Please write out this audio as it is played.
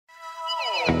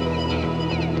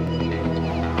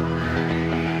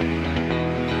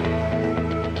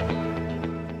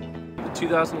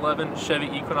2011 Chevy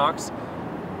Equinox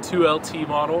 2LT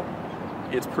model.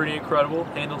 It's pretty incredible,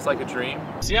 handles like a dream.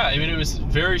 So yeah, I mean, it was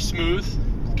very smooth.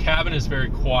 Cabin is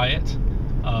very quiet.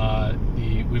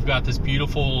 We've got this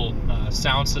beautiful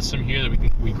sound system here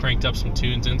that we cranked up some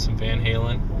tunes in, some Van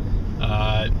Halen.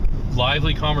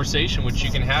 Lively conversation, which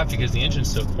you can have because the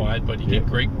engine's so quiet, but you get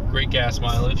great gas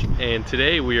mileage. And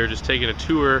today we are just taking a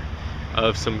tour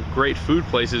of some great food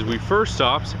places. We first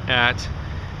stopped at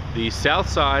the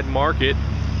Southside Market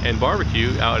and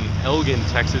Barbecue out in Elgin,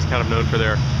 Texas, kind of known for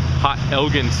their hot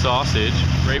Elgin sausage.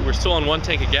 Right, we're still on 1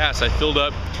 tank of gas. I filled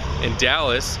up in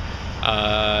Dallas.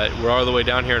 We're all the way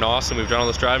down here in Austin. We've done all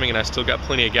this driving and I still got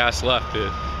plenty of gas left.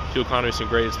 The fuel economy's been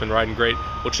great. It's been riding great.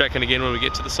 We'll check in again when we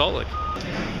get to the Salt Lick.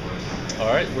 All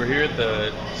right, we're here at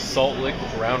the Salt Lick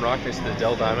Round Rock next to the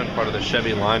Dell Diamond, part of the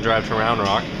Chevy line drive to Round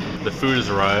Rock. The food has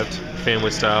arrived,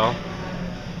 family style.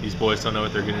 These boys don't know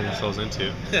what they're getting themselves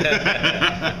into.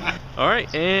 All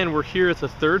right, and we're here at the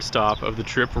third stop of the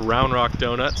trip, Round Rock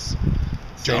Donuts.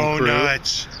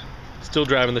 Donuts. Still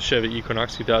driving the Chevy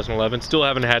Equinox 2011. Still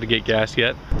haven't had to get gas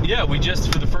yet. Yeah, for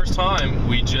the first time,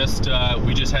 we just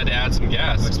had to add some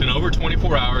gas. It's been over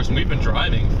 24 hours, and we've been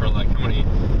driving for like how many?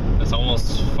 That's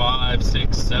almost 5,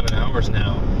 6, 7 hours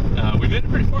now. We made it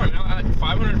pretty far. I mean,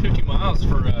 550 miles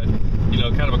for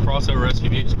kind of a crossover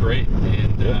SUV is great.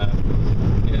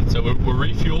 And so we're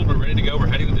refueled. We're ready to go. We're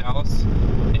heading to Dallas,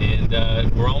 and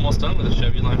we're almost done with the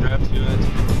Chevy line drive to